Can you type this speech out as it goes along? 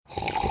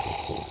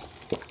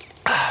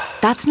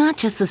That's not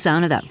just the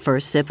sound of that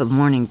first sip of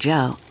Morning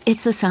Joe.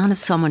 It's the sound of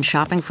someone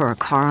shopping for a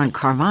car on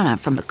Carvana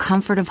from the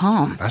comfort of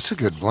home. That's a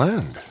good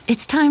blend.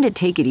 It's time to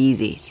take it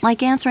easy,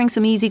 like answering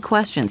some easy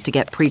questions to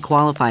get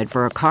pre-qualified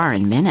for a car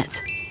in minutes.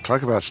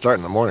 Talk about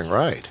starting the morning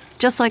right.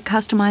 Just like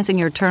customizing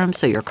your terms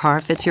so your car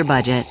fits your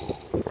budget.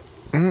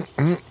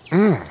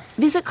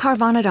 Visit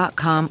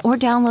Carvana.com or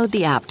download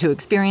the app to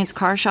experience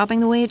car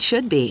shopping the way it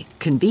should be.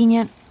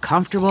 Convenient,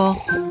 comfortable.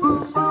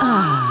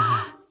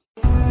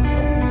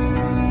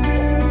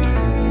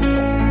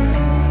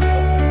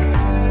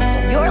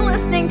 You're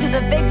listening to the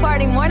Big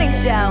Party Morning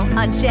Show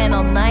on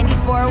Channel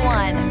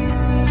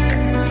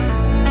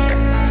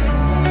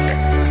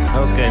 94.1.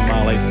 Okay,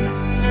 Molly.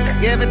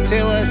 Give it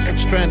to us.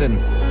 What's trending?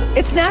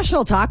 It's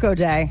National Taco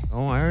Day.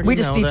 Oh, I already We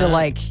just know need that. to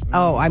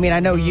I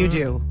know you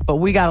do, but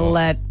we got to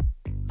let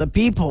the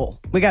people,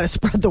 we got to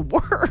spread the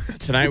word.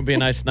 Tonight would be a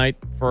nice night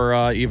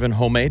for even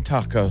homemade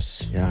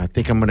tacos. Yeah, I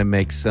think I'm going to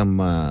make some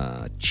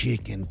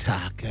chicken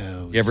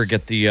tacos. You ever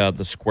get the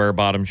square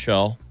bottom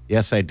shell?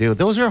 Yes, I do.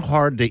 Those are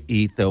hard to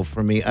eat, though,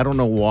 for me. I don't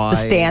know why. The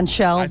stand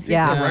shell, I think the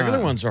yeah. regular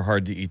ones are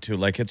hard to eat too.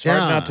 Like it's hard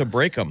not to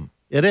break them.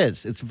 It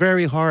is. It's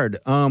very hard.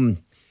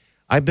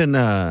 I've been...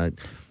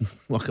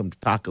 welcome to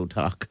Taco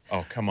Talk.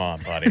 Oh, come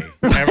on, buddy.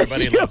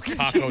 Everybody loves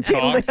taco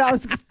talk.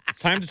 It's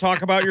time to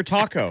talk about your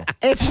taco.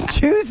 It's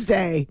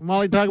Tuesday.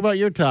 Molly, talk about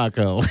your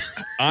taco.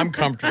 I'm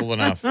comfortable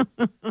enough to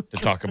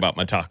talk about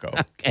my taco.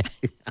 Okay.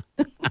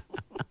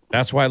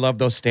 That's why I love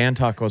those stand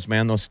tacos,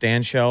 man. Those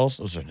stand shells,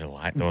 those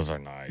are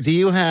nice. Do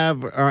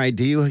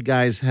you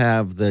guys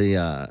have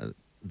the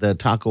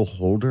taco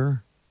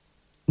holder?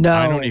 No.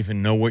 I don't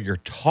even know what you're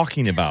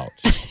talking about.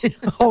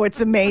 Oh,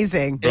 it's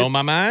amazing. Blow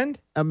my mind?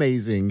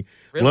 Amazing.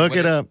 Really? Look What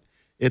it is- up.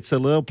 It's a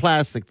little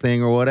plastic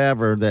thing or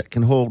whatever that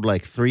can hold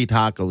like 3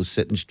 tacos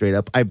sitting straight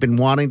up. I've been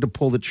wanting to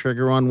pull the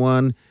trigger on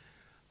one,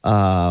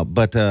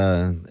 but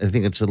I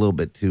think it's a little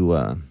bit too.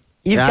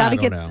 You've got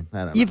to I don't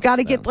know. You've got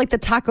to get like the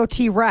Taco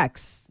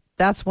T-Rex.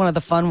 That's one of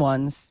the fun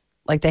ones.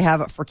 Like they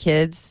have it for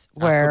kids.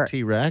 Where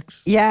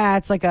T-Rex. yeah,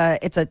 it's like a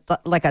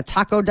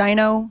taco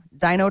dino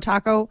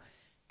taco,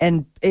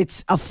 and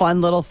it's a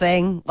fun little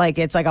thing. Like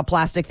it's like a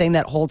plastic thing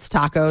that holds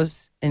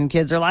tacos, and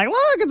kids are like,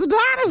 "Look, it's a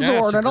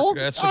dinosaur and it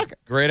holds That's a taco."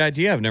 great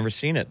idea. I've never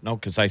seen it. No,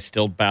 because I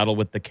still battle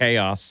with the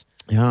chaos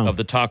of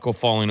the taco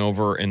falling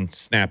over and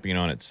snapping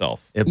on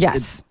itself.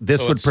 Yes.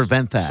 This So would it's-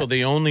 prevent that. So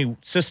the only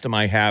system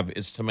I have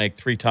is to make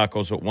 3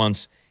 tacos at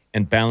once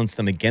and balance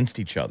them against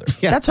each other.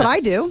 Yeah, That's what I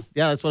do.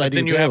 Yeah, that's what I do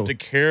Then you too. have to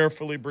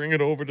carefully bring it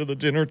over to the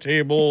dinner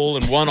table,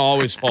 and one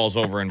always falls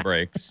over and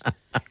breaks,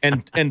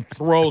 and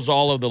throws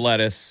all of the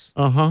lettuce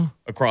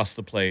across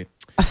the plate.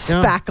 A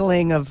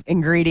spackling of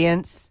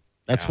ingredients.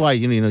 That's why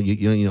you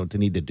know to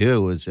need to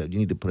do is you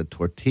need to put a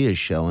tortilla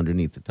shell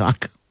underneath the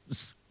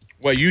tacos.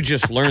 Well, you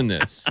just learned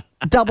this.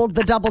 Double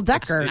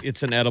decker.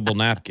 It's an edible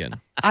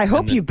napkin. I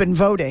hope you've been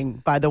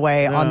voting, by the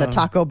way, on the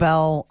Taco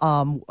Bell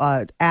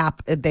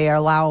app. They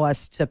allow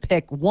us to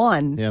pick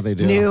one they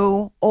do.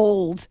 new,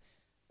 old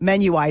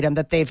menu item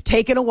that they've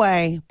taken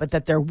away, but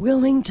that they're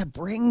willing to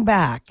bring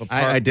back.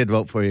 I did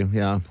vote for you.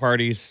 Yeah.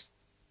 Party's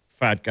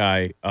fat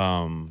guy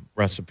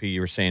recipe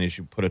you were saying is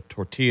you put a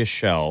tortilla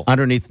shell.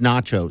 Underneath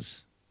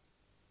nachos.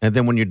 And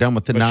then when you're done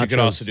with the But nachos, you could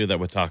also do that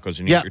with tacos.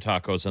 And you eat your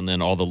tacos, and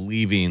then all the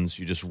leavings,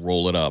 you just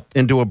roll it up.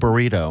 into a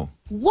burrito.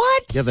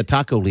 What? Yeah, the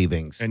taco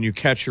leavings. And you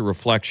catch your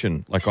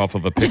reflection, like off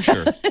of a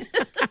picture.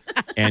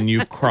 And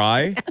you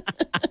cry,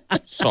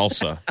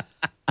 salsa.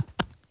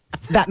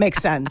 That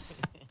makes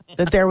sense.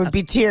 That there would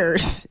be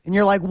tears. And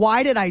you're like,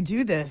 why did I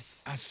do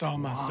this? I saw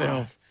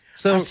myself.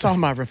 So I saw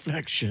my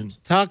reflection.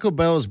 Taco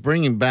Bell is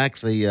bringing back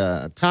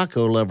the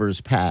Taco Lovers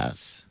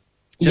Pass.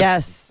 Just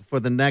Yes. For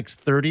the next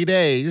 30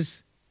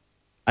 days,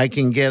 I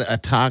can get a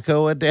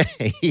taco a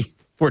day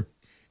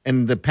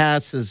and the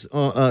pass is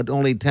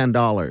only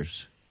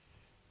 $10.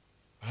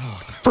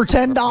 For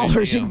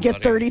 $10, you can get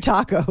buddy. 30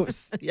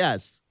 tacos.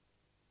 Yes.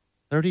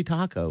 30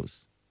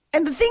 tacos.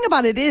 And the thing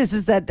about it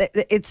is that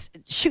it's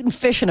shooting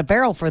fish in a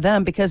barrel for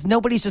them because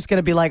nobody's just going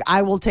to be like,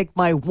 I will take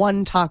my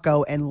one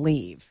taco and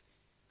leave.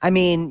 I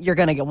mean, you're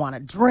going to want a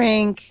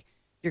drink.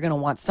 You're going to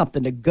want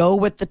something to go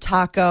with the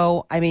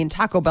taco. I mean,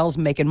 Taco Bell's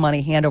making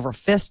money hand over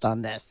fist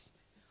on this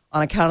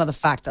on account of the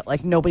fact that,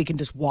 like, nobody can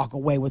just walk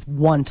away with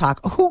one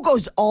taco. Who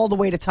goes all the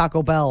way to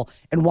Taco Bell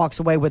and walks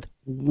away with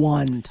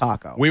one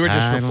taco? We were just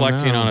I don't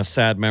reflecting know. on a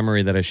sad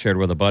memory that I shared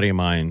with a buddy of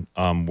mine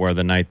where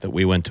the night that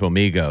we went to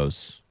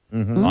Amigos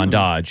on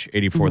Dodge,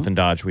 84th and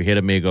Dodge, we hit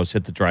Amigos,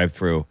 hit the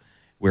drive-thru.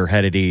 We were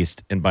headed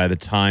east, and by the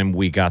time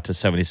we got to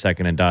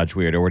 72nd and Dodge,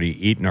 we had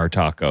already eaten our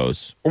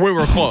tacos. Or we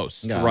were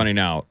close to running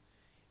out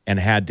and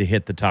had to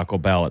hit the Taco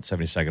Bell at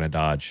 72nd and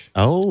Dodge.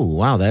 Oh,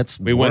 wow. That's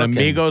We went working.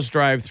 Amigos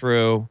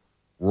drive-thru,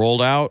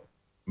 rolled out,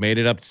 made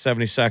it up to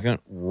 72nd,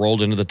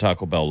 rolled into the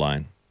Taco Bell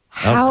line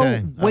How Okay. I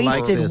like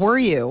wasted this. were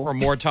you? for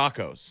more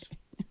tacos.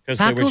 Because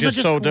they were Tacos are just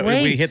just so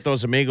great. we hit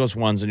those Amigos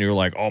ones, and you were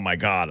like, "Oh my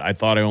god, I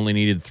thought I only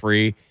needed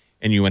 3,"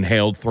 and you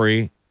inhaled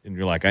 3, and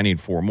you're like, "I need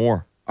 4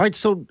 more." All right,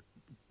 so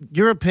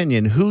your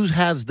opinion, who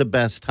has the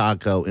best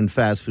taco in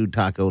fast food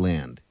taco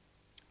land?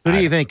 Who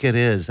do you think it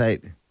is?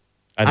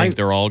 I think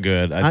they're all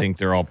good. I think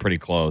they're all pretty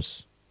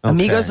close. Okay.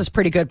 Amigos is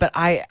pretty good, but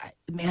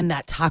man,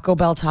 that Taco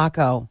Bell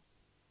taco.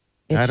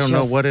 I don't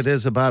know what it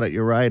is about it.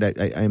 You're right.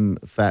 I'm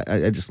fat.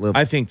 I just live.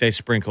 I think they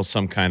sprinkle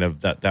some kind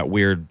of that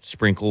weird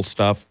sprinkle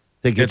stuff.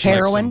 They get It's like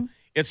heroin?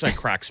 it's like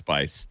crack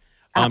spice.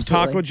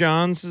 Absolutely. Taco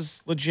John's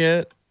is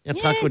legit. Yeah,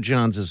 Taco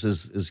John's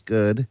is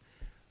good.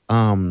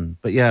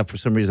 But yeah, for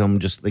some reason, I'm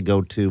just the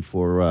go-to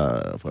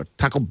for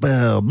Taco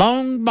Bell.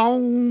 Bong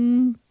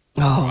bong.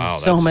 Oh, Wow,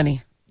 so that's-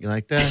 many. You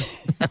like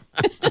that?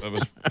 That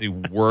was the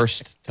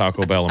worst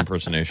Taco Bell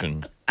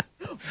impersonation.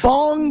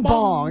 Bong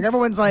bong.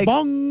 Everyone's like,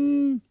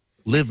 Bong.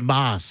 Live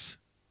Moss.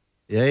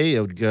 There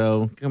you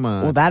go. Come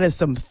on. well, that is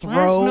some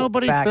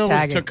nobody throwback fills-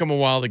 tagging. Took him a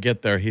while to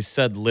get there. He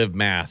said "live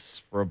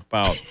mass" for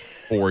about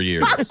 4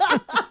 years.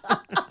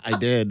 I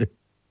did.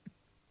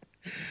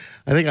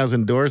 I think I was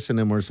endorsing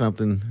him or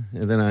something,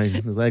 and then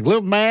I was like,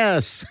 "Live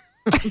Mass."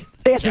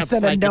 They had to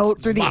send a like note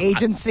it's through the Moss.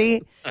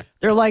 agency.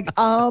 They're like,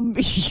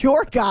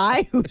 your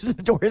guy who's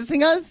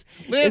endorsing us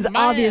Live is Mass.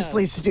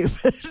 obviously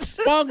stupid.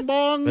 Bong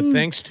bong. But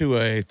thanks to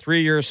a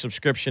 3-year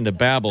subscription to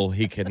Babbel,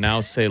 he can now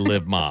say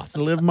 "live Moss."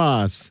 Live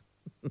Moss.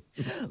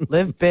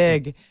 Live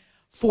big.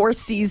 Four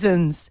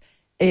Seasons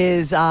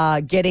is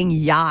getting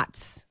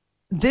yachts.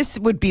 This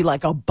would be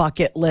like a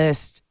bucket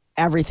list,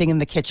 everything in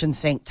the kitchen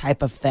sink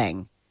type of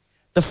thing.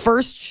 The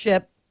first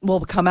ship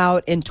will come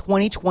out in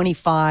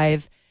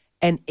 2025,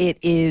 and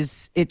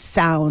it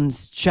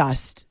sounds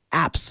just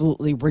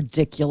absolutely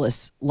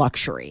ridiculous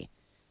luxury.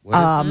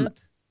 What is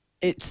it?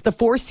 It's the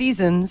Four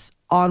Seasons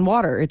on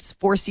water. It's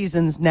Four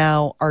Seasons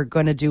now are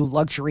going to do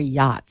luxury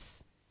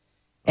yachts.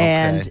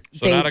 And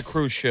So not a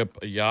cruise ship,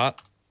 a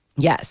yacht.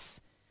 Yes.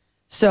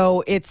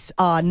 So it's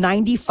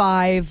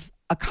 95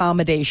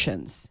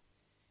 accommodations.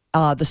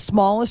 The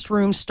smallest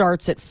room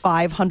starts at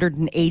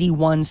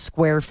 581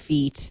 square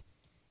feet.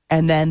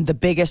 And then the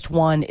biggest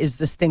one is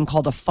this thing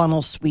called a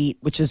funnel suite,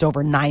 which is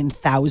over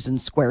 9,000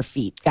 square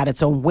feet. Got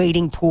its own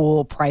waiting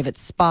pool, private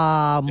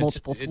spa,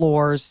 multiple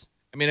floors.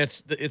 I mean,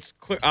 it's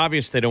clear,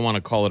 obvious they don't want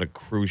to call it a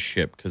cruise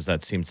ship because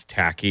that seems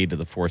tacky to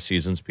the Four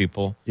Seasons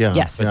people. Yeah.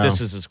 Yes. But yeah.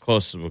 this is as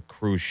close to a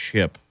cruise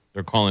ship.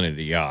 They're calling it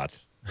a yacht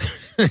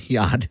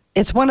yacht.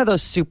 It's one of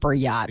those super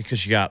yachts.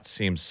 because yacht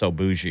seems so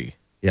bougie.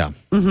 Yeah.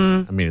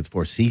 Mm-hmm. I mean, it's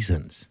Four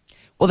Seasons.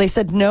 Well, they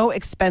said no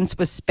expense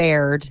was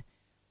spared.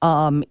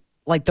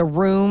 Like the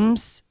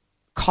rooms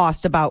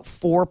cost about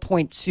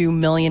 $4.2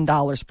 million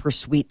per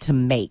suite to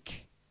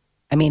make.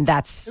 I mean,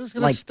 that's Who's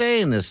going to like,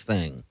 stay in this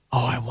thing?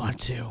 oh, I want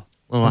to.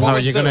 Well, how are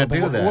you going to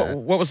do that?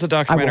 What was the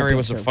documentary? be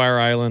Was it too. Fire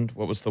Island?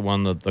 What was the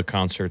one, the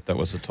concert that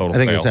was a total I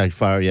think fail? it's like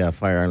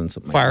Fire Island,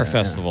 something Fire like that.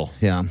 Festival.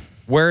 Yeah.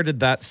 Where did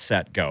that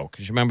set go?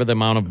 Because you remember the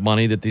amount of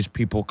money that these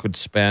people could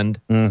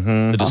spend,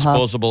 the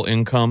disposable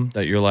income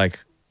that you're like,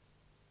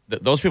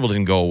 those people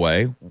didn't go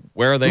away.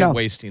 Where are they No.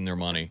 wasting their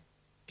money?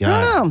 I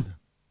don't know.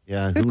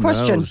 Yeah. Good who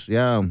question. knows?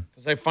 Yeah.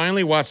 Because I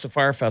finally watched the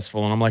Fire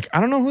Festival, and I'm like,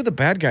 I don't know who the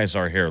bad guys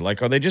are here.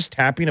 Like, are they just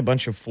tapping a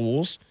bunch of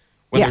fools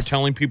when Yes. they're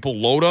telling people,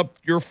 load up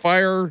your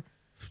Fire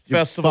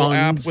Festival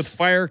funds. app with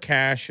Fire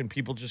Cash, and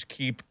people just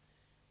keep,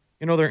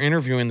 they're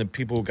interviewing the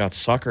people who got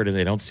suckered, and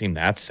they don't seem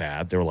that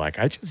sad. They're like,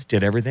 I just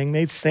did everything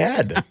they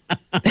said.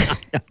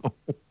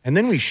 And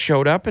then we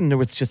showed up, and there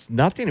was just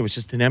nothing. It was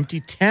just an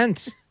empty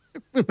tent.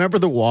 Remember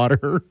the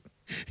water?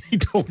 He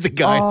told the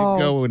guy Oh.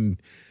 to go and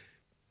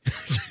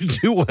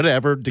do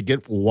whatever to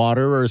get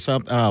water or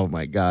something. Oh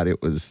my God,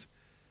 it was.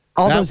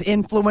 All That- those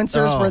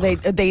influencers where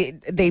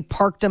they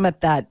parked them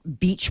at that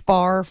beach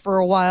bar for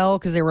a while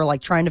because they were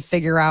like trying to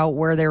figure out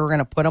where they were going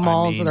to put them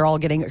all, so mean, they're all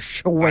getting I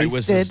was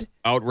wasted. as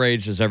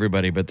outraged as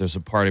everybody, but there's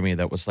a part of me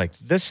that was like,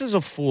 this is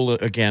a fool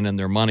again in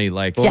their money.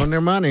 Like, Yes. On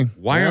their money.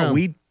 why Yeah. aren't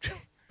we?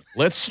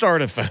 Let's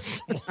start a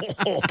festival.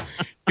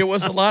 It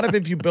was a lot of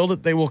if you build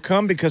it, they will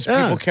come because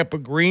Yeah. people kept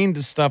agreeing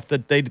to stuff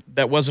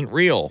that wasn't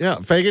real. Yeah,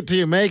 fake it till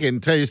you make it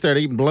until you start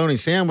eating bologna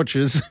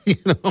sandwiches.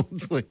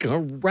 It's like, all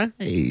right.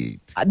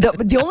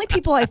 The only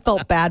people I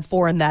felt bad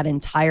for in that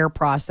entire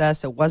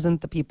process, it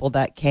wasn't the people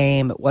that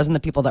came, it wasn't the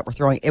people that were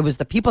throwing, it was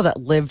the people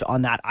that lived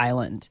on that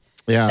island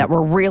Yeah. that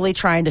were really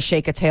trying to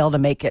shake a tail to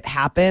make it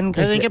happen They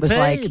because didn't it get was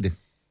paid. like,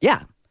 yeah.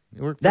 They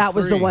work for That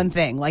was the free. one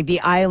thing. Like the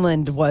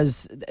island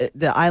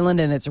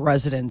and its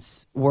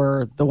residents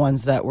were the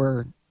ones that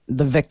were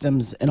the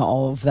victims in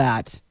all of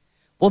that.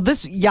 Well,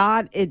 this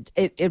yacht, it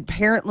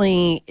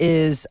apparently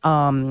is.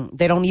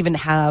 They don't even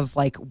have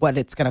like what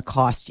it's going to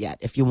cost yet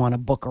if you want to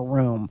book a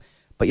room,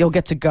 but you'll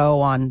get to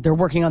go on. They're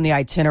working on the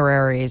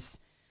itineraries.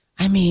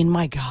 I mean,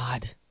 my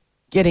God,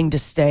 getting to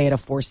stay at a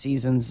Four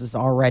Seasons is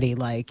already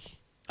like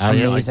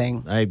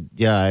amazing. I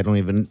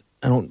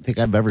don't think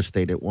I've ever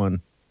stayed at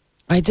one.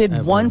 I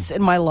did once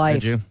in my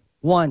life. Did you?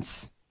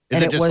 Once. Is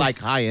And it just was, like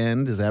high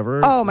end as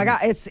ever? Oh my God,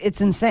 it's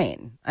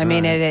insane. I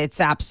mean, it's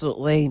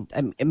absolutely.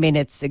 I mean,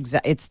 it's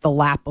the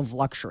lap of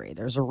luxury.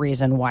 There's a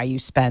reason why you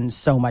spend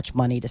so much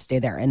money to stay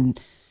there. And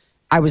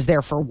I was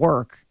there for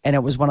work, and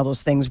it was one of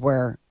those things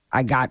where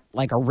I got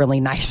like a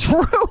really nice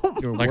room.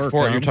 Your Like work,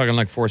 you're huh? talking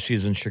like Four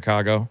Seasons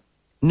Chicago.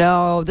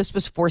 No, this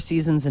was Four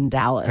Seasons in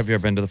Dallas. Have you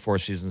ever been to the Four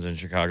Seasons in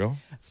Chicago?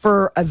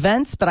 For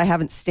events, but I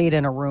haven't stayed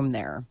in a room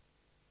there.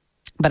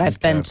 But I've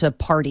been to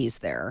parties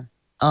there.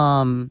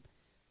 And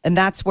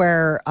that's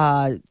where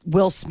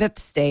Will Smith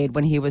stayed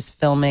when he was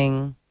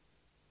filming,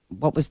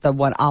 what was the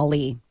one,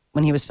 Ali,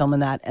 when he was filming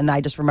that. And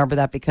I just remember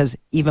that because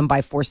even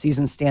by Four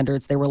Seasons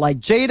standards, they were like,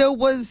 Jada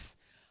was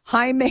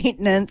high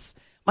maintenance.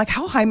 I'm like,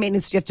 how high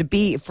maintenance do you have to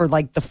be for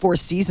like the Four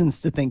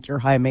Seasons to think you're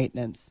high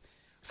maintenance?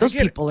 Those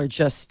people are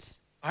just...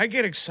 I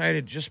get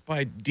excited just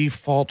by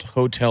default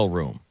hotel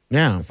room.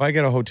 Yeah. If I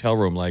get a hotel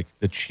room, like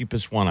the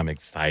cheapest one, I'm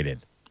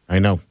excited. I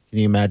know. Can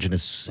you imagine?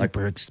 It's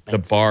super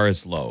expensive. The bar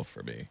is low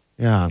for me.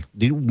 Yeah.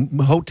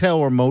 Hotel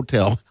or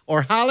motel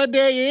or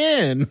Holiday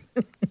Inn.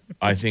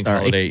 I think Sorry.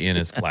 Holiday Inn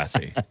is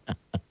classy.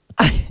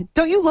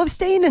 Don't you love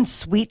staying in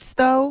suites,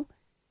 though?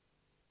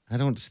 I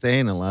don't stay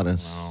in a lot of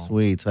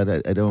suites. I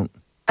don't.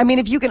 I mean,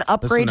 if you can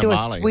upgrade Listen to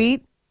to a Molly.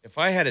 suite, If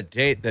I had a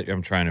date that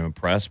I'm trying to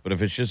impress, but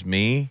if it's just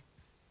me,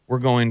 we're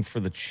going for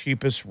the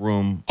cheapest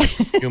room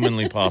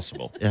humanly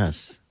possible.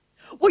 Yes.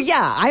 well,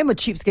 yeah, I'm a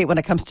cheapskate when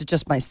it comes to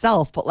just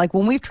myself. But like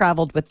when we've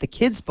traveled with the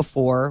kids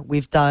before,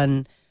 we've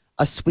done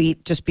a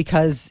suite just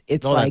because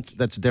it's Oh, like,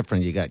 that's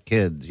different. You got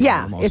kids. You're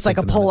yeah, almost it's like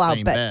a sleeping on the pull-out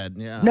same bed.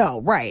 Yeah.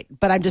 No, right.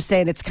 But I'm just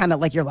saying it's kind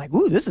of like you're like,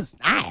 ooh, this is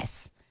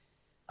nice.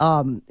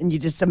 And you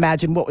just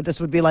imagine what this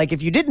would be like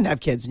if you didn't have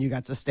kids and you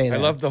got to stay there.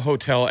 I love the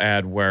hotel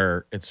ad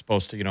where it's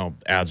supposed to,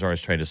 ads are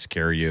always trying to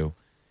scare you.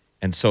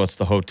 And so it's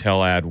the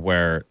hotel ad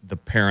where the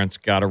parents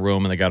got a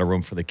room and they got a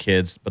room for the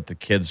kids, but the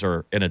kids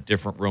are in a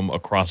different room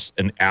across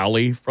an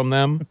alley from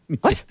them.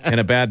 What? In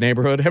a bad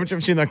neighborhood. Haven't you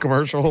ever seen that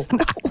commercial?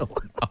 No.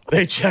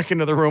 They check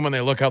into the room and they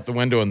look out the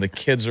window and the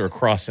kids are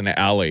across an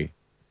alley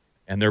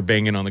and they're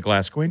banging on the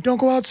glass going, don't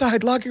go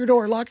outside. Lock your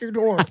door. Lock your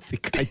door. I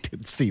think I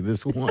did see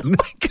this one.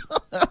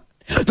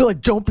 They're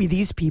like, don't be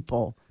these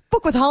people.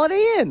 Book with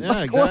Holiday Inn. Yeah,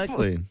 Like, what-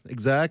 exactly.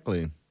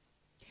 Exactly.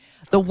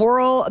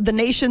 the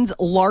nation's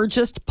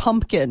largest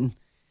pumpkin.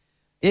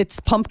 It's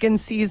pumpkin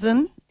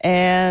season,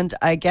 and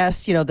I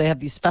guess they have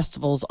these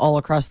festivals all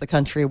across the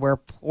country where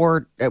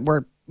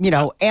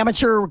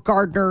amateur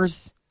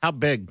gardeners, How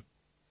big?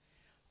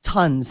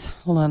 tons.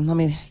 Hold on, let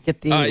me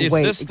get the Is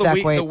weight. this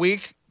exact weight. the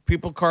week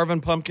people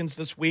carving pumpkins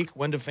this week?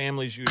 When do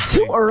families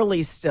usually? Too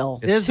early still.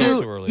 It's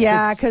still too early.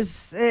 Yeah,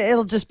 because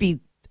it'll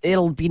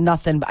be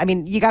nothing. I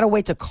mean, you got to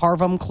wait to carve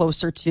them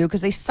closer too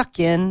because they suck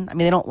in. I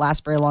mean, they don't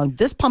last very long.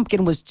 This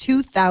pumpkin was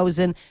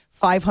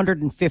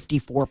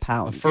 2,554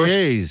 pounds.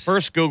 Jeez.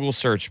 First Google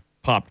search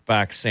popped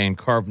back saying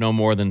carve no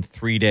more than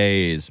 3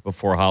 days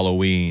before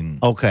Halloween.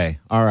 Okay.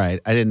 All right.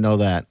 I didn't know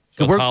that.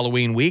 So it's We're-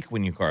 Halloween week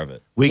when you carve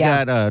it. We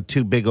Yeah. got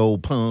 2 big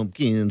old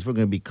pumpkins. We're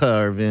going to be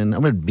carving.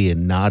 I'm going to be a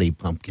naughty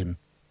pumpkin.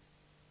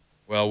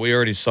 Well, we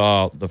already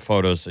saw the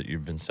photos that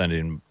you've been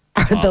sending.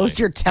 Are Molly. those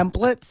your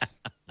templates?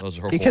 Those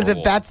are Because if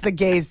horrible. that's the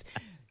case,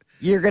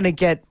 you're going to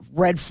get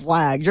red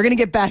flag. You're going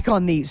to get back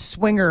on the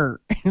swinger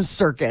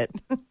circuit.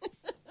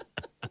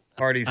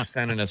 Party's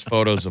sending us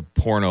photos of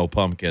porno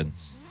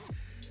pumpkins.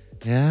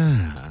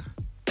 Yeah.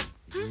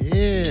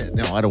 Yeah.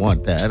 No, I don't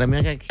want that. I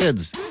mean, I got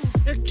kids.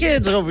 There are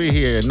kids over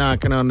here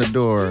knocking on the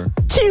door.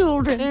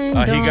 Children. He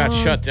got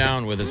shut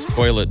down with his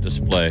toilet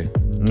display.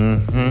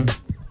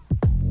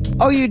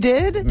 Oh, you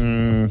did?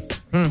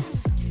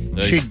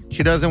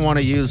 She doesn't want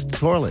to use the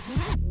toilet.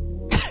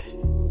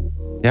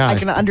 Yeah. I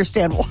can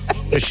understand why.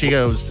 She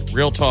goes,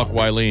 Real talk,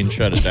 Wileen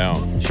shut it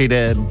down. she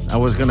did. I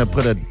was going to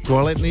put a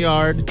toilet in the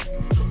yard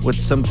with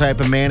some type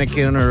of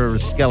mannequin or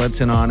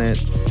skeleton on it.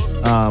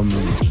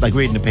 Like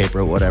reading the paper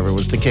or whatever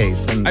was the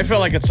case. And I feel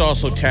like it's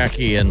also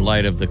tacky in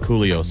light of the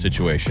Coolio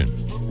situation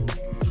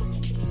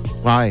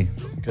why?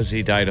 because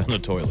he died on the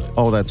toilet.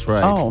 Oh, that's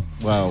right. Oh.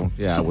 Well,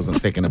 yeah, I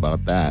wasn't thinking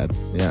about that.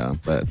 Yeah,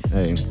 but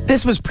hey.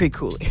 This was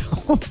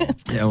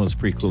pre-Coolio. Yeah, it was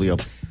pretty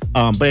coolio.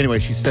 But anyway,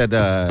 she said,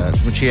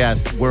 when she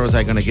asked where was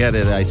I going to get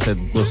it, I said,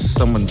 well,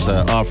 someone's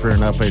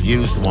offering up a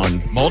used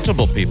one.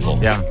 Multiple people.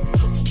 Yeah.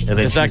 And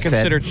then Is that she said,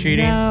 considered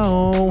cheating?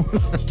 No.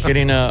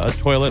 Getting a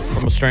toilet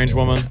from a strange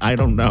woman? I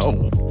don't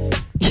know.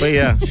 But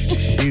yeah,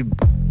 she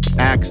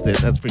axed it,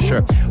 that's for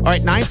sure. All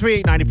right,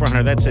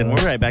 938-9400, that's in. We'll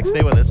be right back.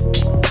 Stay with us.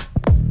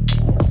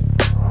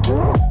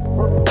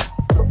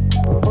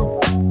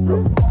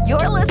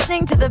 You're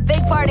listening to the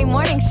Big Party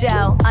Morning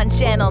Show on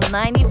Channel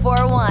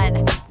 94.1.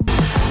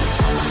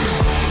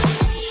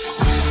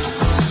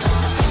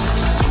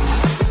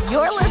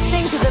 You're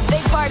listening to the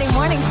Big Party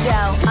Morning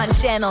Show on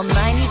Channel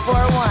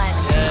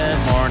 94.1.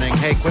 Good morning.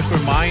 Hey, quick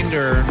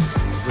reminder,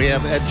 we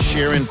have Ed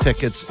Sheeran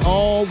tickets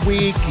all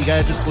week. You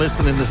got to just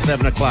listen in the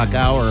 7 o'clock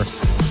hour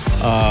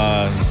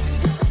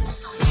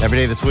every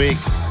day this week.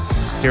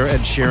 Hear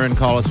Ed Sheeran,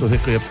 call us. We'll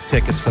hook you up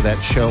tickets for that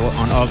show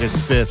on August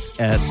 5th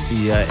at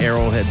the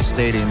Arrowhead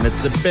Stadium.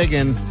 It's a big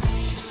one,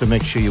 so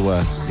make sure you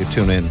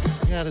tune in.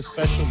 We got a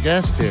special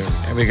guest here.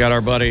 And we got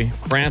our buddy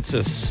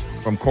Francis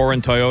from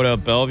Corin Toyota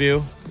of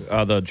Bellevue,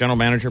 the general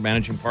manager,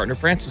 managing partner.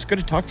 Francis, good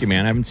to talk to you,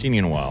 man. I haven't seen you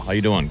in a while. How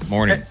you doing? Good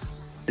morning.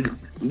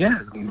 Yeah.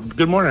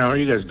 Good morning. How are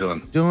you guys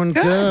doing? Doing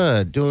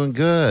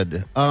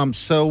good.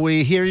 So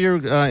we hear you're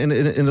in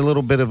a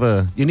little bit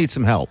of you need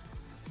some help.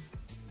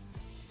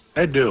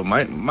 I do.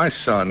 My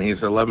son,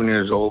 he's 11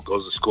 years old,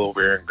 goes to school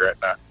over here in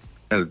Gretna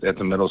at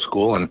the middle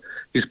school, and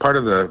he's part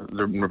of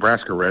the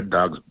Nebraska Red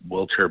Dogs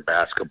wheelchair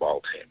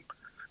basketball team.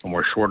 And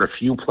we're short a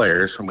few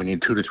players, and we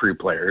need 2 to 3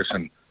 players.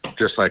 And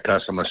just like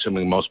us, I'm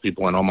assuming most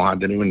people in Omaha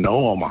didn't even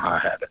know Omaha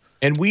had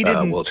and we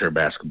didn't wheelchair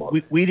basketball.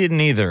 We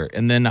didn't either.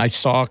 And then I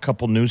saw a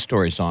couple news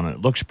stories on it.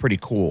 It looks pretty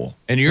cool.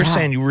 And you're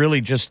saying you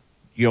really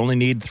you only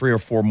need 3 or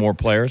 4 more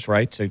players,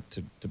 right, to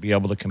be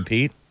able to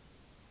compete?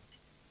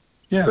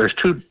 Yeah, there's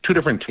two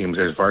different teams.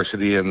 There's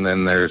varsity, and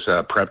then there's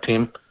a prep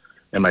team.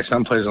 And my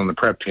son plays on the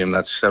prep team.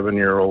 That's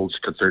 7-year-olds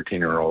to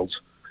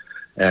 13-year-olds.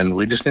 And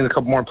we just need a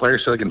couple more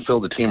players so they can fill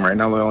the team. Right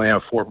now, we only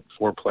have four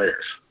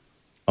players.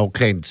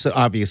 Okay, so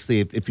obviously,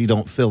 if you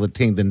don't fill the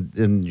team,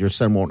 then your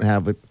son won't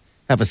have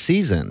a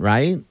season,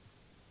 right?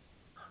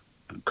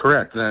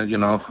 Correct.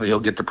 He'll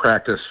get to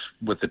practice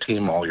with the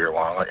team all year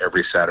long,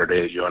 every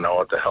Saturday at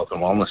UNO at the Health and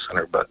Wellness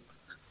Center. But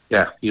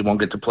yeah, he won't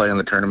get to play in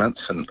the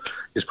tournaments, and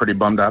he's pretty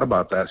bummed out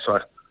about that. So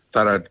I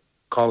thought I'd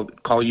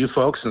call you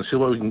folks and see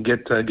what we can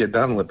get done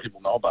and let people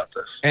know about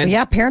this. And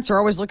yeah, parents are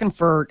always looking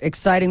for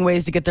exciting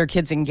ways to get their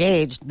kids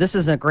engaged. This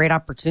is a great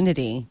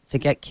opportunity to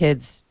get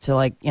kids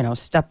to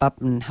step up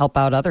and help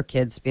out other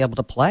kids be able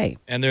to play.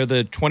 And they're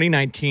the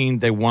 2019.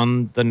 They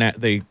won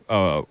they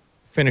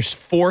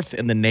finished 4th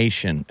in the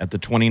nation at the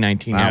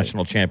 2019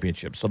 National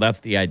Championship. So that's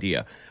the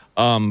idea.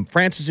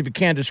 Francis, if you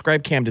can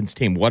describe Camden's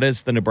team, what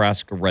is the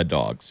Nebraska Red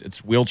Dogs?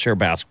 It's wheelchair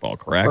basketball,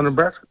 correct? Well,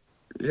 Nebraska.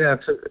 Yeah,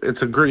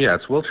 it's a group. Yeah,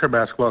 it's wheelchair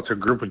basketball. It's a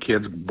group of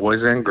kids,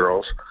 boys and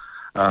girls.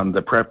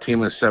 The prep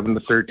team is 7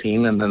 to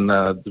 13, and then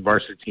the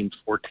varsity team's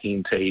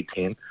 14 to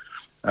 18.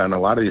 And a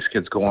lot of these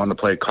kids go on to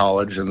play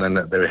college, and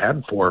then they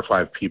had 4 or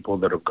 5 people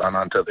that have gone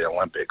on to the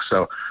Olympics.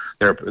 So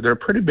they're a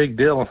pretty big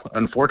deal.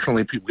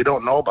 Unfortunately, we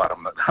don't know about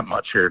them that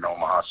much here in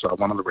Omaha. So I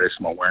wanted to raise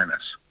some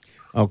awareness.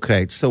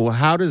 Okay, so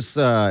how does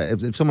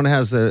if someone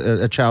has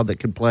a child that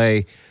could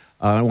play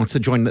and wants to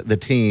join the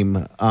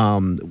team?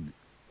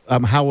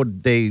 How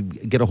would they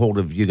get a hold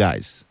of you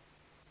guys?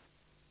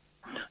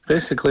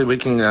 Basically, we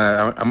can.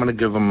 I'm going to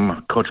give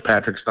them Coach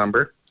Patrick's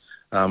number.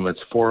 It's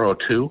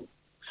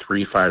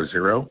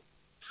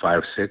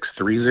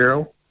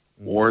 402-350-5630,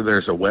 or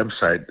there's a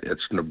website.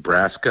 It's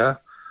Nebraska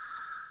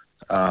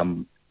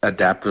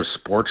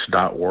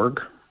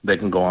adaptivesports.org. They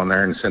can go on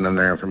there and send in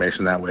their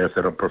information that way if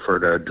they don't prefer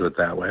to do it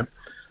that way.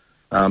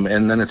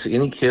 And then it's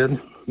any kid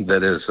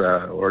that is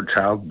or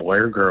child, boy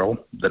or girl,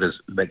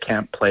 that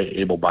can't play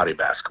able-bodied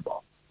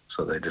basketball.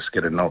 So they just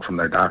get a note from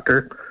their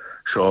doctor,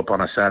 show up on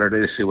a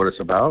Saturday to see what it's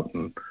about,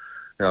 and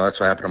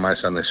that's what happened to my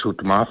son. They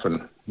swooped him off,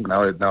 and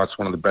now it's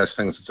one of the best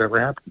things that's ever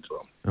happened to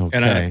him. Okay.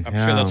 And I'm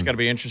sure that's got to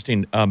be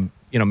interesting.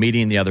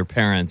 Meeting the other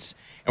parents,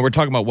 and we're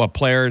talking about what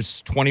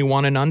players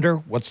 21 and under.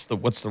 What's the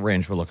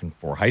range we're looking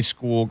for? High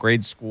school,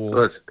 grade school.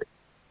 So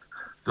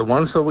the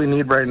ones that we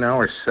need right now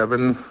are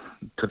 7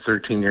 to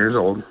 13 years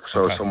old,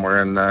 so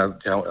somewhere in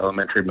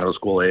elementary, middle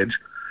school age.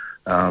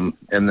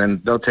 And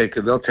then they'll take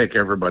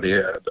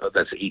everybody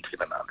that's 18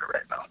 and under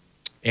right now.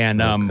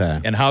 And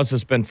and how's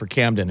this been for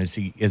Camden? Is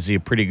he a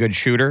pretty good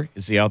shooter?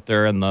 Is he out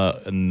there in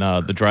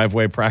the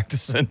driveway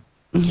practicing?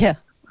 Yeah.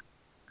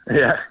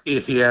 Yeah,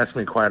 he asks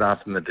me quite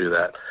often to do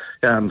that.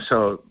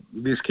 So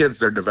these kids,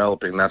 they're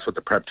developing. That's what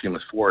the prep team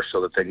is for, so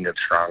that they can get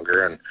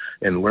stronger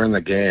and learn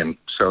the game.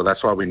 So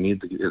that's why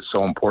it's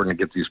so important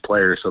to get these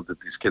players so that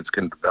these kids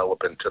can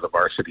develop into the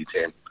varsity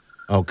team.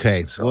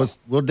 Okay, so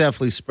we'll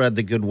definitely spread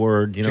the good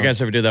word. Did you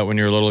guys ever do that when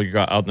you were little? You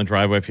got out in the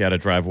driveway if you had a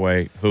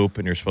driveway hoop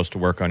and you're supposed to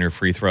work on your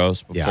free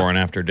throws before and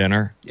after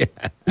dinner? Yeah.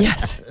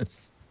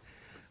 Yes.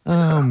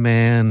 Oh,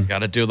 man. Got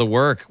to do the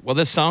work. Well,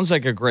 this sounds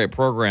like a great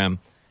program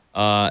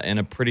and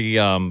a pretty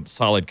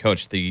solid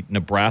coach. The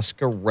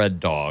Nebraska Red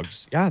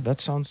Dogs. Yeah, that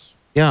sounds...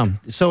 Yeah.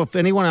 So if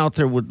anyone out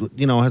there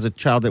has a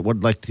child that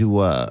would like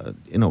to,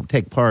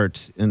 take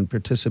part and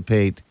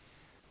participate,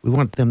 we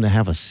want them to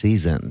have a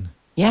season.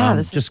 Yeah,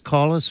 just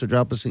call us or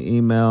drop us an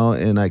email,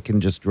 and I can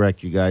just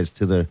direct you guys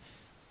to the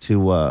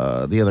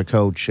other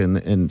coach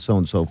and so on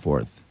and so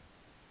forth.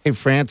 Hey,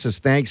 Francis,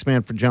 thanks,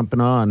 man, for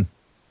jumping on.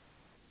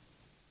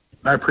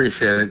 I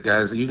appreciate it,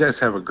 guys. You guys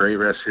have a great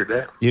rest of your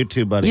day. You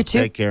too, buddy. You too.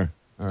 Take care.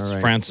 All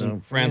right. Francis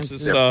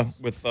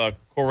with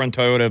Core-Run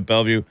Toyota of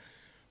Bellevue.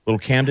 Little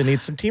Camden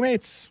needs some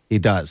teammates. He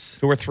does.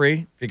 2 or 3.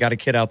 If you got a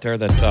kid out there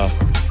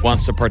that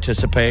wants to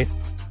participate,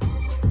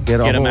 get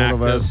a hold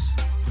active. of us.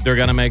 They're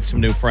going to make some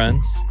new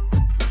friends.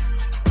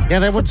 Yeah,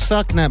 that would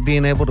suck not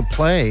being able to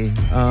play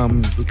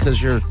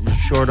because you're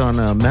short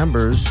on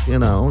members. You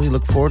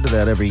look forward to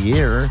that every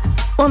year.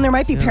 Well, and there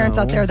might be parents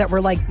out there that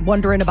were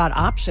wondering about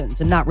options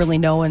and not really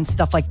knowing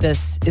stuff like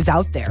this is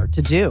out there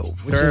to do,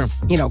 which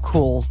is,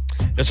 cool.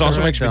 This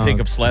also makes me think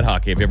of sled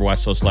hockey. Have you ever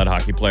watched those sled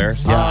hockey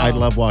players? Yeah, I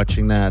love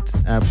watching that.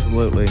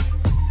 Absolutely.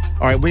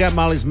 All right, we got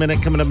Molly's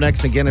Minute coming up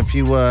next. Again, if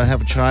you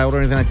have a child or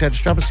anything like that,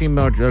 just drop us an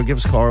email or give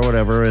us a call or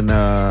whatever, and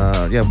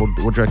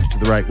we'll direct you to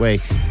the right way.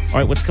 All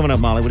right, what's coming up,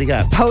 Molly? What do you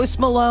got? Post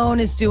Malone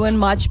is doing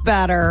much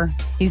better.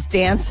 He's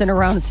dancing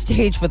around the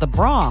stage with a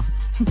bra.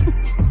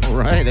 All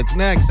right, it's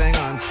next. Hang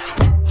on.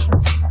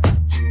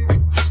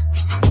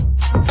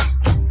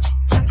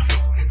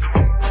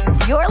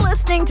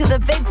 listening to the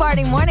Big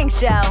Party Morning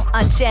Show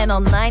on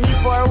Channel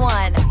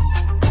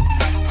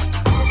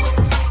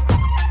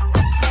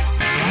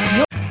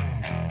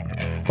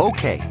 94.1.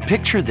 Okay,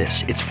 picture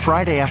this. It's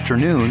Friday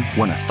afternoon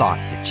when a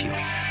thought hits you.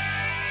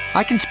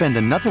 I can spend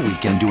another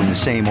weekend doing the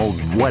same old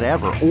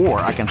whatever, or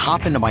I can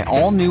hop into my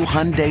all-new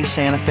Hyundai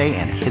Santa Fe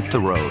and hit the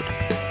road.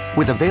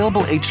 With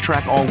available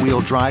H-Track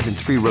all-wheel drive and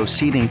 3-row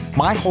seating,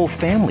 my whole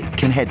family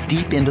can head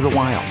deep into the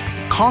wild.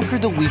 Conquer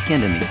the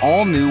weekend in the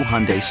all-new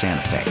Hyundai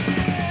Santa Fe.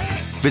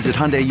 Visit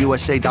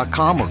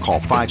HyundaiUSA.com or call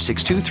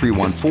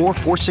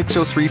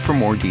 562-314-4603 for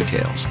more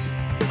details.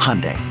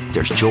 Hyundai,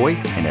 there's joy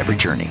in every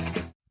journey.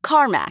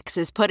 CarMax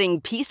is putting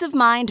peace of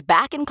mind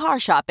back in car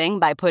shopping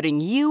by putting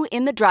you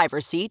in the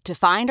driver's seat to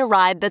find a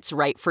ride that's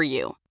right for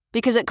you.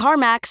 Because at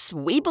CarMax,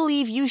 we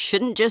believe you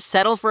shouldn't just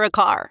settle for a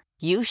car.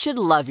 You should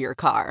love your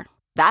car.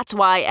 That's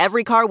why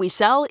every car we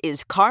sell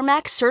is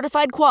CarMax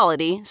certified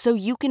quality, so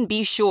you can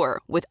be sure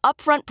with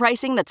upfront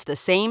pricing that's the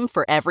same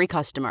for every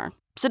customer.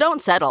 So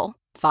don't settle.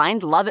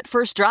 Find love at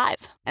first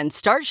drive and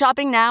start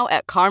shopping now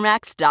at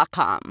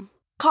CarMax.com.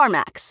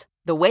 CarMax,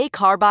 the way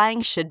car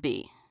buying should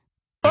be.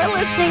 You're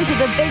listening to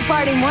the Big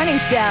Party Morning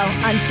Show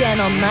on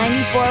Channel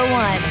 94.1. All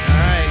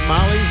right,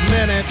 Molly's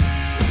Minute.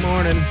 Good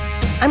morning.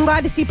 I'm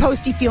glad to see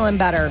Posty feeling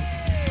better.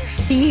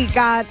 He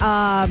got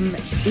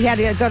he had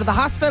to go to the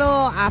hospital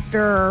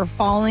after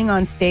falling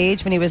on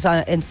stage when he was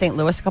in St.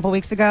 Louis a couple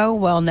weeks ago.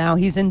 Well, now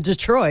he's in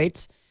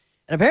Detroit,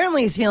 and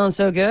apparently he's feeling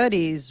so good.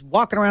 He's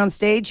walking around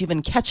stage,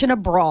 even catching a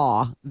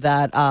bra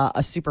that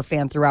a super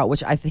fan threw out,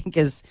 which I think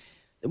is.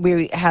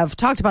 We have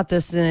talked about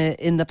this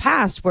in the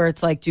past where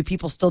it's like, do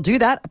people still do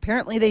that?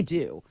 Apparently they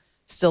do.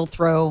 Still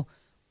throw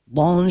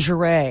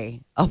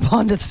lingerie up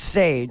onto the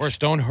stage. Of course,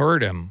 don't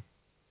hurt him.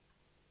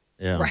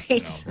 Yeah.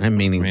 Right. I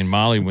mean,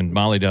 Molly, when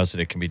Molly does it,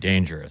 it can be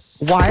dangerous.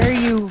 Why are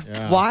you,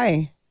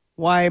 why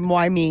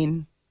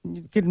mean?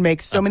 You could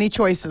make so many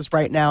choices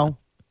right now.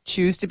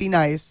 Choose to be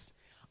nice.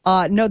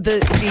 No,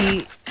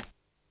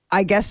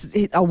 I guess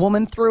a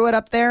woman threw it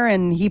up there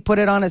and he put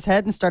it on his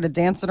head and started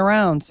dancing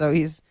around. So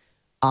he's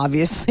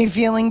obviously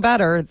feeling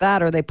better.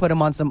 That or they put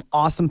him on some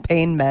awesome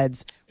pain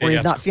meds where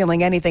he's not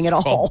feeling anything at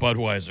all. Called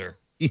Budweiser.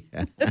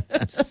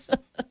 yes.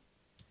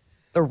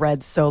 The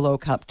Red Solo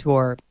Cup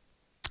Tour.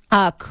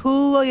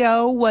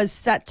 Coolio was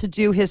set to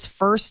do his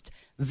first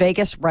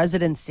Vegas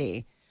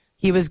residency.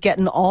 He was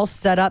getting all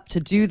set up to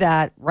do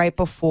that right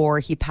before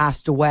he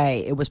passed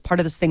away. It was part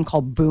of this thing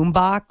called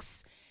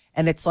Boombox,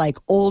 and it's like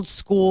old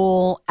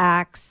school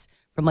acts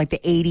from like the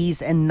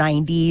 80s and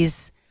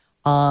 90s.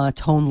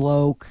 Tone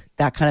Loc,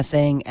 that kind of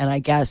thing. And I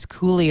guess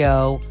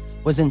Coolio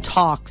was in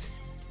talks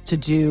to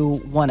do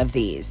one of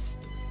these.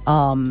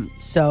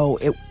 So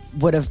it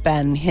would have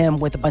been him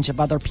with a bunch of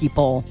other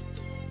people.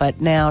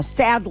 But now,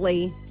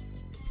 sadly,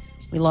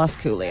 we lost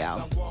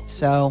Coolio.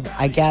 So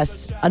I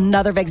guess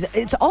another Vegas.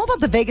 It's all about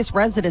the Vegas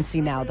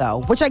residency now,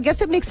 though, which I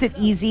guess it makes it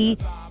easy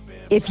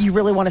if you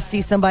really want to see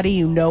somebody,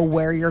 you know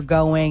where you're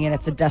going and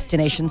it's a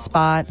destination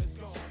spot.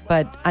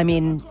 But, I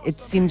mean,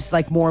 it seems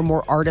like more and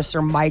more artists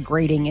are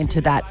migrating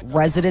into that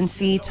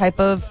residency type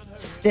of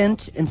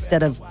stint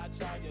instead of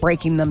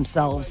breaking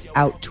themselves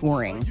out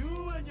touring.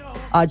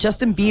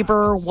 Justin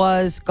Bieber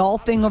was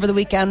golfing over the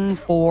weekend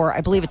for,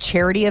 I believe, a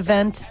charity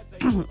event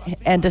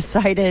and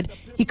decided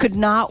he could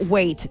not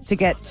wait to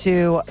get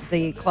to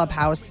the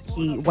clubhouse.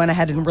 He went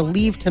ahead and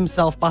relieved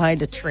himself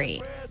behind a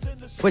tree,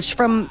 which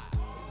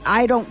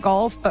I don't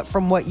golf, but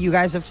from what you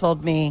guys have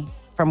told me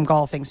from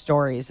golfing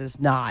stories is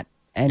not.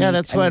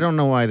 That's why I don't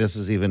know why this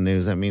is even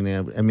news. I mean,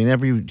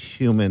 every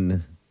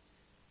human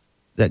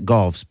that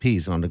golfs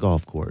pees on the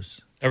golf course.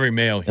 Every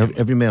male human.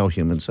 Every male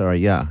human, sorry,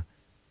 yeah.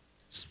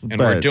 And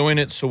we're doing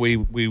it so we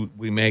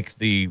make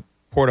the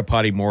porta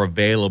potty more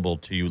available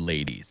to you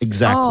ladies.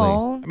 Exactly.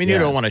 Oh. I mean, you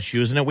don't want to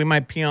choose in it. We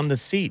might pee on the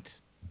seat.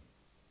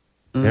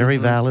 Very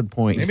valid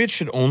point. Maybe it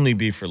should only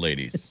be for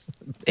ladies.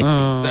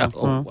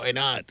 So why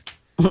not?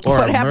 Or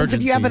what happens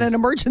if you have an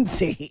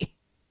emergency?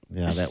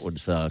 Yeah, that would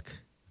suck.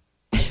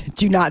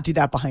 Do not do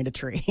that behind a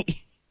tree.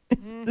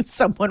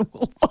 Someone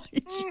will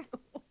find you.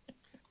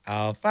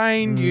 I'll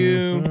find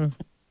you.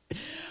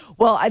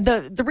 Well,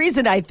 the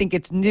reason I think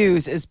it's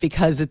news is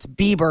because it's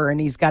Bieber and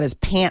he's got his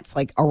pants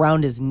like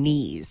around his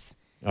knees.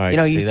 All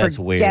right, you that's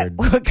forget weird.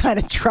 what kind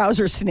of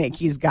trouser snake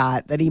he's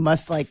got that he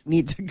must like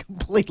need to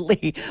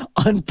completely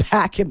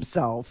unpack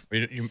himself.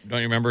 Don't you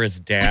remember his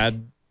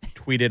dad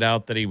tweeted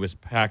out that he was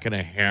packing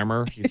a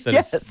hammer? He said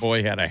Yes. his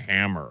boy had a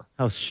hammer.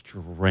 How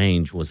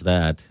strange was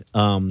that?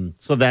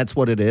 So that's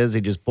what it is.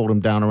 He just pulled him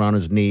down around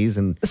his knees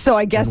and So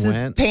I guess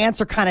his went. pants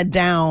are kind of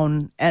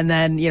down and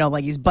then,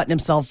 like he's buttoning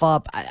himself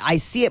up. I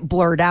see it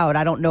blurred out.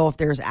 I don't know if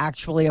there's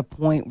actually a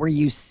point where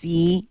you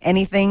see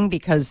anything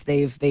because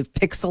they've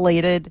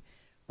pixelated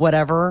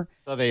whatever.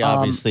 So they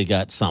obviously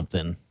got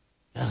something.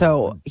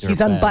 So he's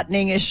dirtbag.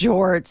 unbuttoning his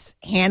shorts,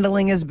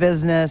 handling his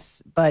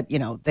business, but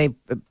they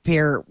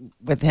appear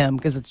with him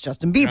because it's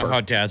Justin You Bieber. know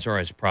how dads are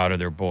always proud of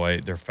their boy,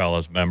 their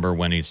fella's member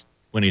when he's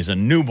a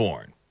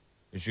newborn.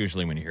 It's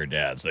usually when you hear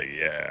dads say,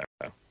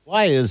 "Yeah."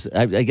 Why is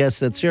I guess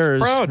that's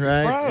yours, Proud,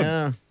 right? proud.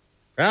 Yeah,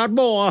 proud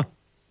boy.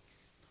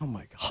 Oh,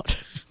 my God.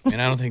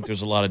 And I don't think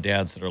there's a lot of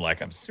dads that are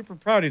like, I'm super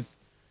proud. He's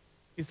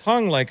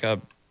hung like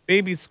a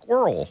baby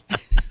squirrel.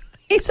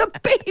 He's a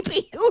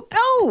baby. Who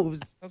knows?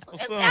 That's my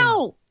son.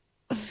 No.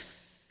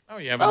 Oh,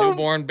 you have a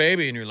newborn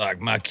baby, and you're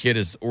like, my kid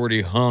is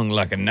already hung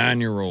like a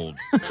 9-year-old.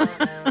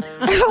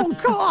 Oh,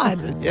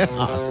 God. Yeah.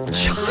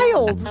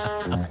 Child. All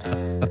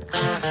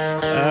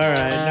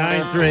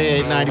right,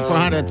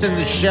 938-9400. That's in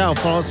the show.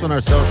 Follow us on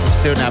our socials,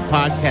 too, and that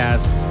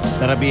podcast.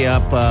 That'll be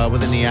up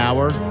within the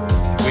hour.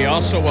 We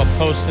also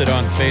posted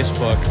on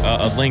Facebook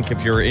a link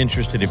if you're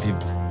interested, if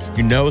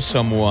you know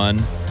someone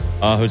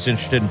who's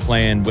interested in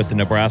playing with the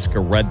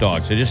Nebraska Red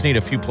Dogs. They just need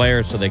a few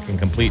players so they can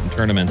compete in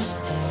tournaments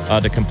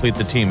to complete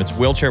the team. It's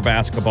wheelchair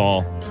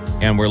basketball,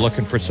 and we're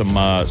looking for some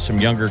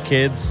younger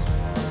kids.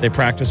 They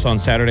practice on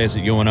Saturdays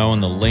at UNO,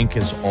 and the link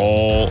is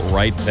all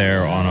right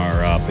there on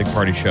our Big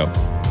Party Show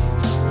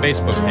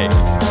Facebook page.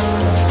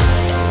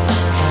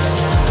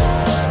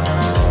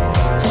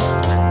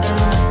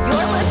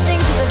 You're listening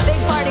to the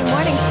Big Party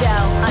Morning Show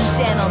on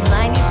Channel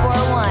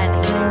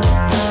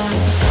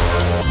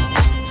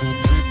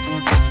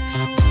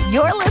 94.1.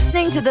 You're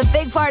listening to the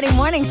Big Party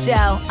Morning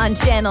Show on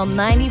Channel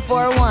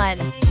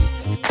 94.1.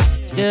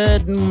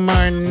 Good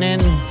morning.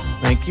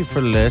 Thank you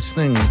for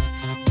listening,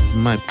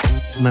 my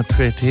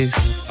pretties.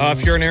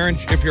 If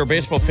you're a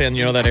baseball fan,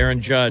 you know that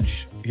Aaron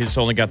Judge, he's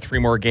only got 3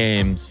 more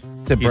games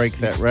to break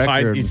that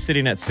record. He's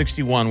sitting at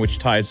 61, which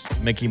ties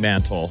Mickey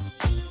Mantle.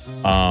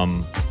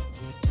 Or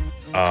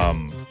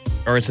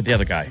is it the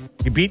other guy?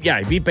 He beat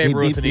Babe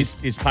Ruth, and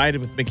he's tied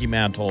with Mickey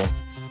Mantle.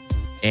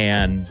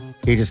 And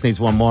he just needs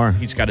one more.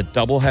 He's got a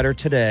doubleheader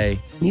today.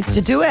 Needs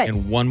to do it.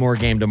 And one more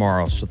game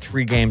tomorrow. So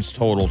 3 games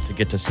total to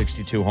get to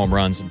 62 home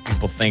runs. And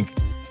people think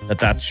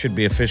that should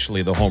be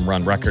officially the home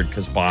run record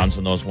because Bonds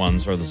and those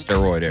ones are the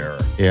steroid era.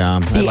 Yeah.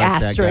 The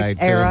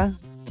asterisk era.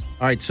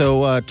 All right,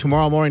 so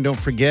tomorrow morning, don't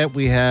forget,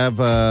 we have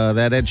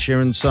that Ed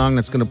Sheeran song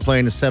that's going to play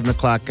in the 7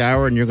 o'clock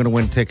hour, and you're going to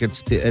win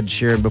tickets to Ed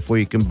Sheeran before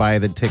you can buy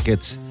the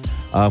tickets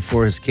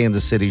for his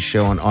Kansas City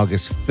show on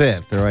August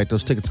 5th. All right,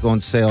 those tickets go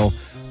on sale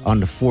on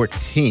the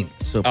 14th.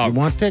 So if you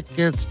want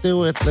tickets,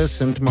 do it.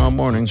 Listen tomorrow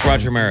morning. It's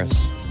Roger Maris.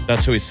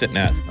 That's who he's sitting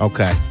at.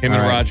 Okay. Him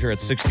and Roger at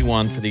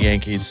 61 for the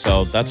Yankees.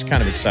 So that's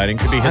kind of exciting.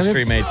 Could be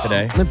history made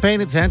today. I've been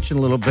paying attention a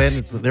little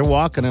bit. They're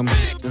walking him.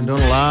 They're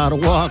doing a lot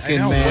of walking,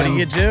 man. What do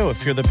you do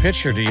if you're the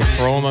pitcher? Do you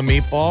throw him a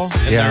meatball?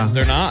 And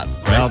they're not.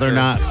 Right? No, they're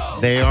not.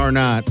 They are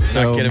not.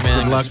 So get him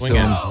in. Good luck to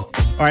them. All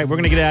right, we're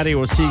going to get out of here.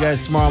 We'll see you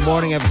guys tomorrow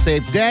morning. Have a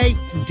safe day.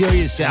 Do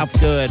yourself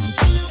good.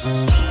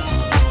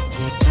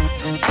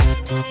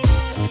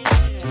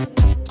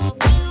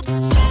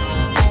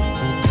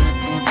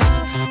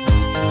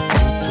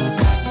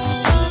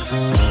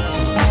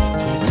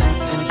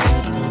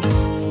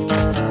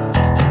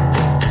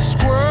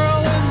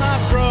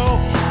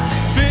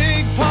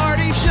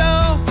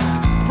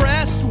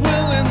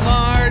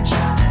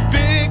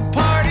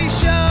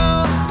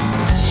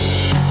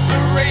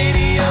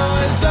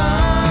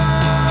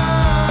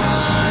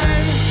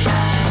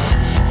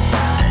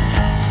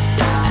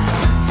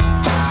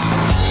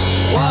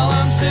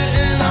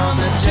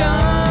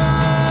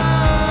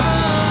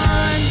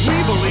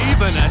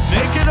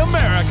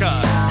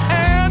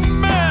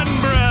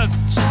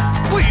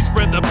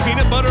 The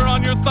peanut butter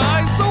on your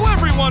thighs so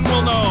everyone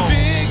will know.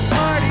 Big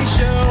Party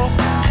Show.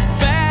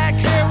 Back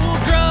hair will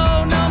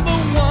grow. Number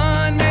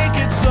 1, make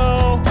it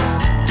so.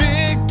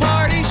 Big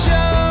Party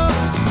Show.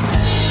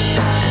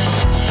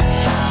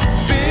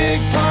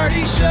 Big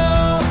Party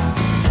Show.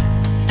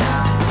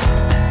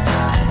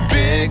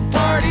 Big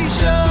Party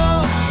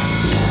Show.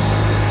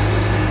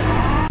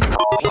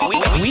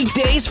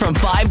 Weekdays from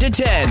 5 to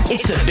 10.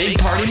 It's the Big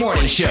Party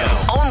Morning Show.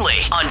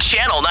 Only on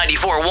Channel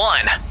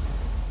 94.1.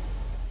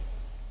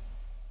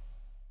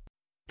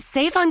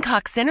 Save on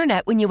Cox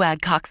Internet when you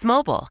add Cox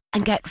Mobile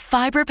and get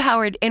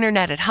fiber-powered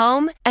internet at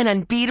home and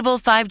unbeatable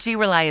 5G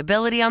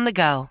reliability on the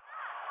go.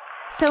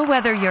 So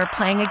whether you're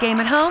playing a game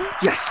at home,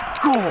 yes,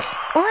 cool,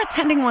 or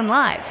attending one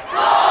live,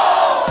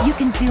 you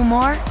can do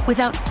more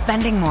without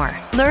spending more.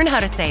 Learn how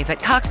to save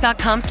at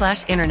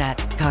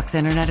cox.com/internet. Cox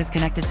Internet is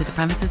connected to the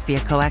premises via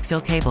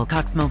coaxial cable.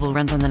 Cox Mobile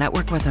runs on the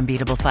network with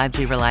unbeatable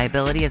 5G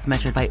reliability as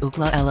measured by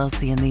Ookla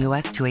LLC in the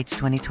U.S. 2H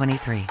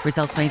 2023.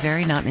 Results may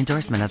vary, not an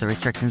endorsement. Other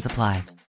restrictions apply.